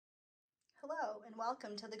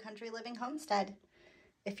welcome to the Country Living Homestead.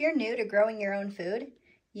 If you're new to growing your own food,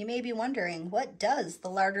 you may be wondering, what does the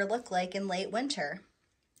larder look like in late winter?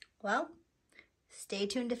 Well, stay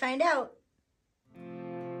tuned to find out.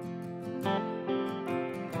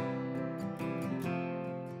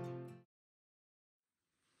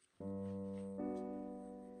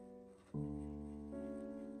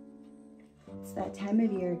 It's that time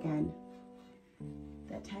of year again.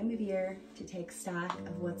 That time of year to take stock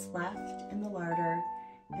of what's left in the larder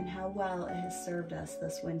and how well it has served us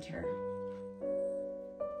this winter.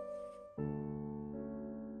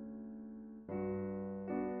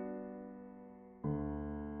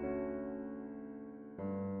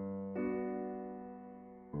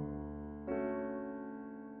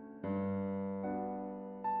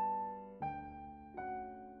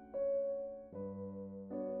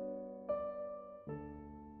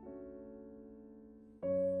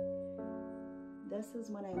 This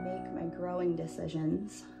is when I make my growing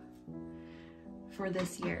decisions for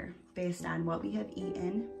this year based on what we have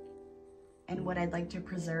eaten and what I'd like to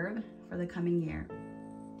preserve for the coming year.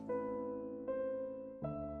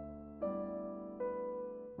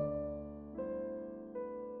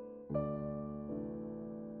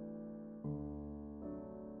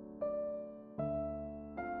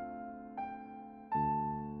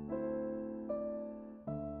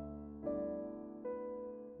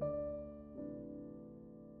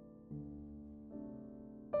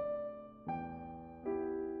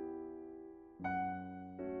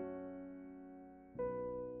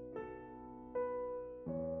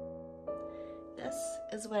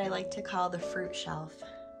 This is what I like to call the fruit shelf.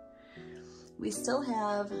 We still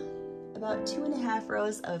have about 2.5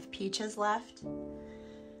 rows of peaches left.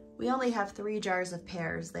 We only have 3 jars of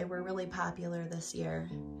pears. They were really popular this year.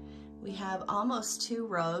 We have almost 2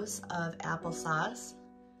 rows of applesauce.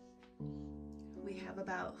 We have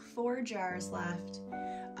about 4 jars left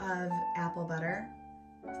of apple butter,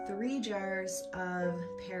 3 jars of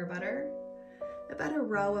pear butter, about a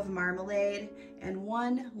row of marmalade, and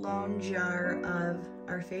 1 lone jar of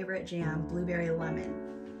our favorite jam, blueberry lemon.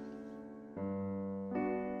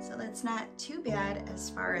 So that's not too bad as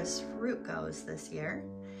far as fruit goes this year.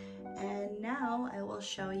 And now I will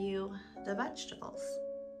show you the vegetables.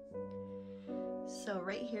 So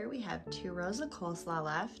right here we have 2 rows of coleslaw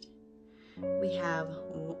left. We have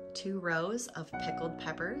 2 rows of pickled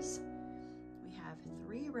peppers. We have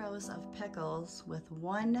 3 rows of pickles with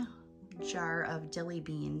 1 jar of dilly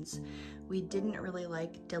beans. We didn't really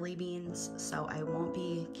like dilly beans, so I won't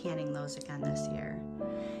be canning those again this year.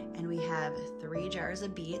 And we have 3 jars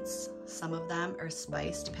of beets. Some of them are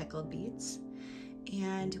spiced pickled beets.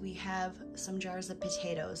 And we have some jars of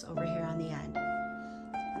potatoes over here on the end.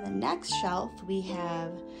 On the next shelf, we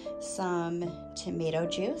have some tomato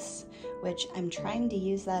juice, which I'm trying to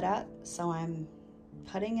use that up, so I'm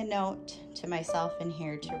putting a note to myself in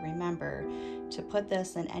here to remember to put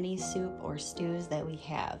this in any soup or stews that we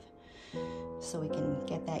have so we can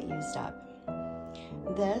get that used up.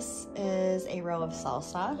 This is a row of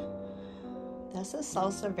salsa. This is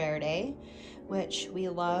salsa verde, which we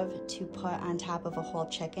love to put on top of a whole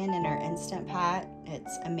chicken in our Instant Pot.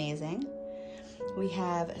 It's amazing. We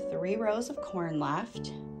have 3 rows of corn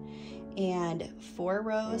left and 4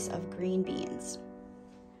 rows of green beans.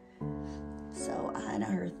 So on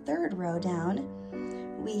our 3rd row down,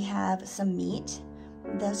 we have some meat.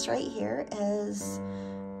 This right here is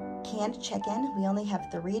canned chicken. We only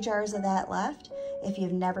have 3 jars of that left. If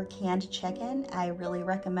you've never canned chicken, I really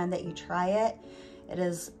recommend that you try it. It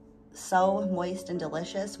is so moist and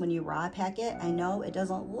delicious when you raw pack it. I know it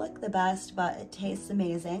doesn't look the best, but it tastes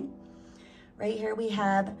amazing. Right here we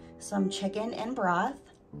have some chicken and broth.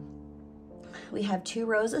 We have 2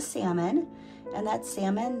 rows of salmon, and that's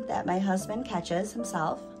salmon that my husband catches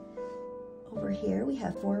himself. Over here we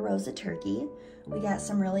have 4 rows of turkey. We got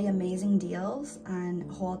some really amazing deals on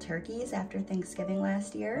whole turkeys after Thanksgiving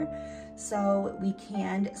last year. So we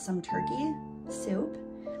canned some turkey soup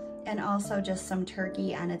and also just some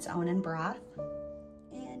turkey on its own in broth.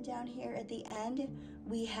 And down here at the end,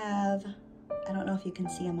 we have, I don't know if you can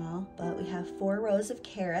see them all, but we have 4 rows of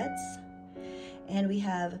carrots, and we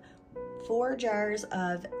have 4 jars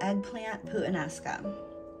of eggplant puttanesca.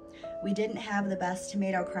 We didn't have the best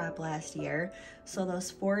tomato crop last year, so those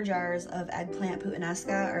 4 jars of eggplant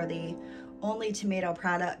puttanesca are the only tomato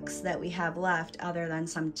products that we have left other than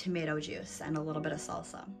some tomato juice and a little bit of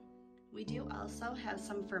salsa. We do also have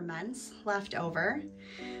some ferments left over.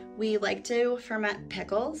 We like to ferment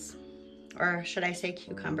pickles, or should I say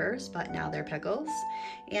cucumbers, but now they're pickles.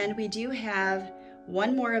 And we do have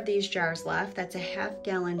 1 more of these jars left. That's a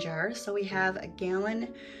half-gallon jar. So we have a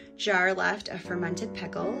gallon jar left of fermented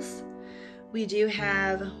pickles. We do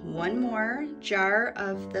have one more jar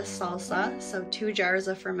of the salsa, so 2 jars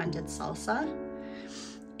of fermented salsa.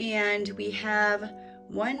 And we have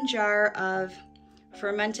 1 jar of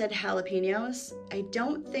fermented jalapenos. I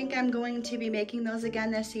don't think I'm going to be making those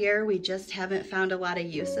again this year. We just haven't found a lot of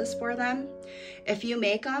uses for them. If you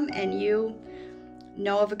make them and you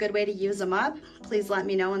know of a good way to use them up, please let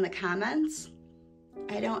me know in the comments.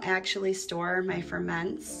 I don't actually store my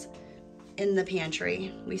ferments in the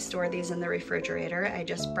pantry. We store these in the refrigerator. I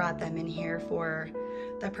just brought them in here for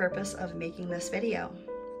the purpose of making this video.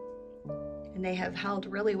 And they have held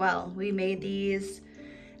really well. We made these,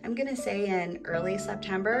 I'm gonna say in early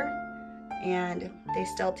September, and they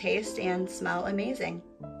still taste and smell amazing.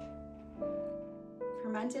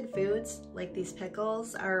 Fermented foods like these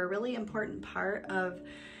pickles are a really important part of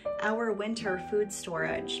our winter food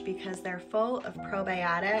storage because they're full of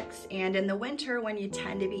probiotics, and in the winter when you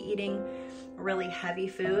tend to be eating really heavy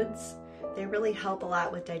foods, they really help a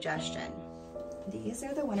lot with digestion. These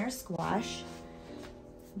are the winter squash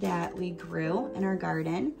that we grew in our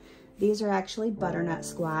garden. These are actually butternut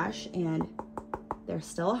squash and they're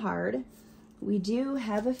still hard. We do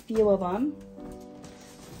have a few of them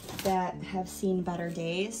that have seen better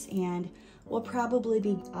days, and we'll probably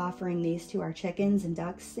be offering these to our chickens and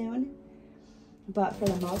ducks soon. But for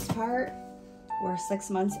the most part, we're 6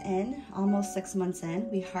 months in, almost 6 months in.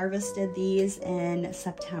 We harvested these in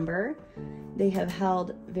September. They have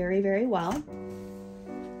held very, very well.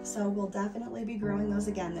 So we'll definitely be growing those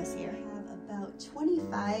again this year. We have about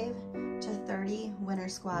 25 to 30 winter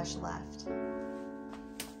squash left.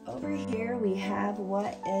 Over here we have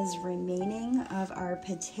what is remaining of our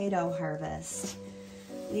potato harvest.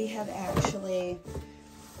 We have actually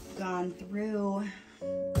gone through,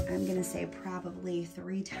 I'm gonna say probably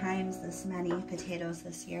 3 times this many potatoes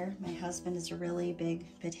this year. My husband is a really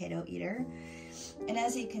big potato eater. And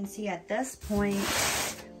as you can see at this point,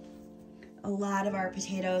 a lot of our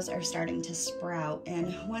potatoes are starting to sprout.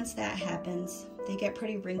 And once that happens, they get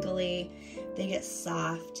pretty wrinkly, they get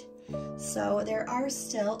soft. So there are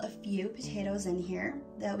still a few potatoes in here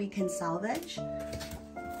that we can salvage.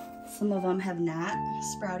 Some of them have not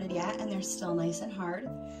sprouted yet and they're still nice and hard.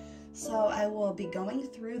 So I will be going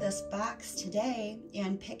through this box today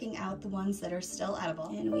and picking out the ones that are still edible.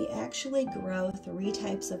 And we actually grow 3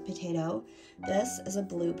 types of potato. This is a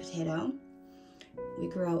blue potato. We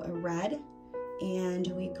grow a red and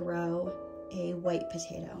we grow a white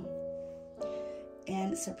potato.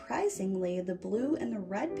 And surprisingly, the blue and the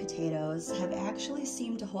red potatoes have actually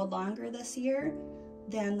seemed to hold longer this year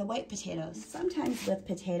than the white potatoes. Sometimes with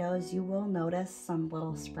potatoes, you will notice some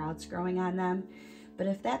little sprouts growing on them, but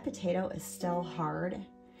if that potato is still hard,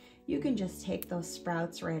 you can just take those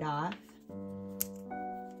sprouts right off,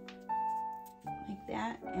 like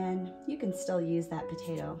that, and you can still use that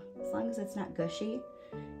potato. As long as it's not gushy,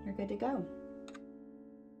 you're good to go.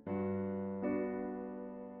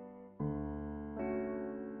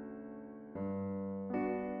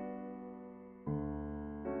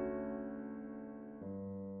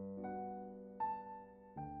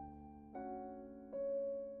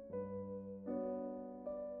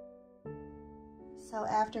 So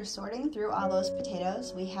after sorting through all those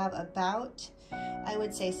potatoes, we have about, I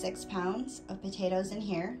would say 6 pounds of potatoes in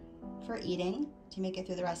here for eating to make it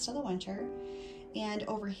through the rest of the winter. And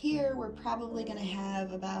over here, we're probably gonna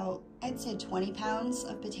have about, I'd say 20 pounds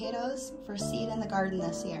of potatoes for seed in the garden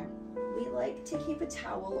this year. We like to keep a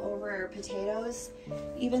towel over our potatoes,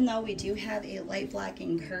 even though we do have a light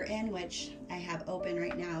blocking curtain, which I have open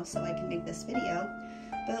right now so I can make this video.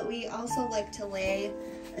 But we also like to lay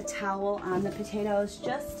a towel on the potatoes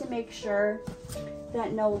just to make sure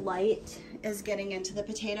that no light is getting into the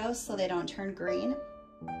potatoes so they don't turn green.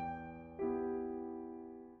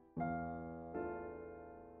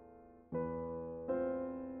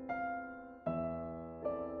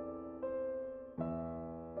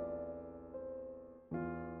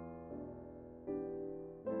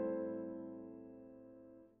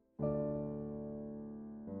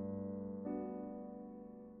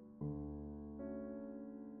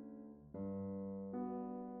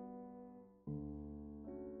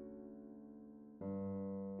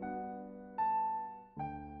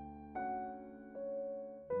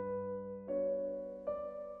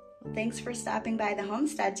 Thanks for stopping by the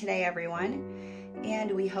homestead today, everyone, and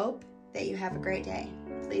we hope that you have a great day.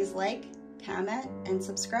 Please like, comment, and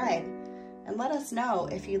subscribe, and let us know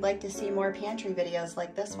if you'd like to see more pantry videos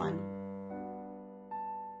like this one.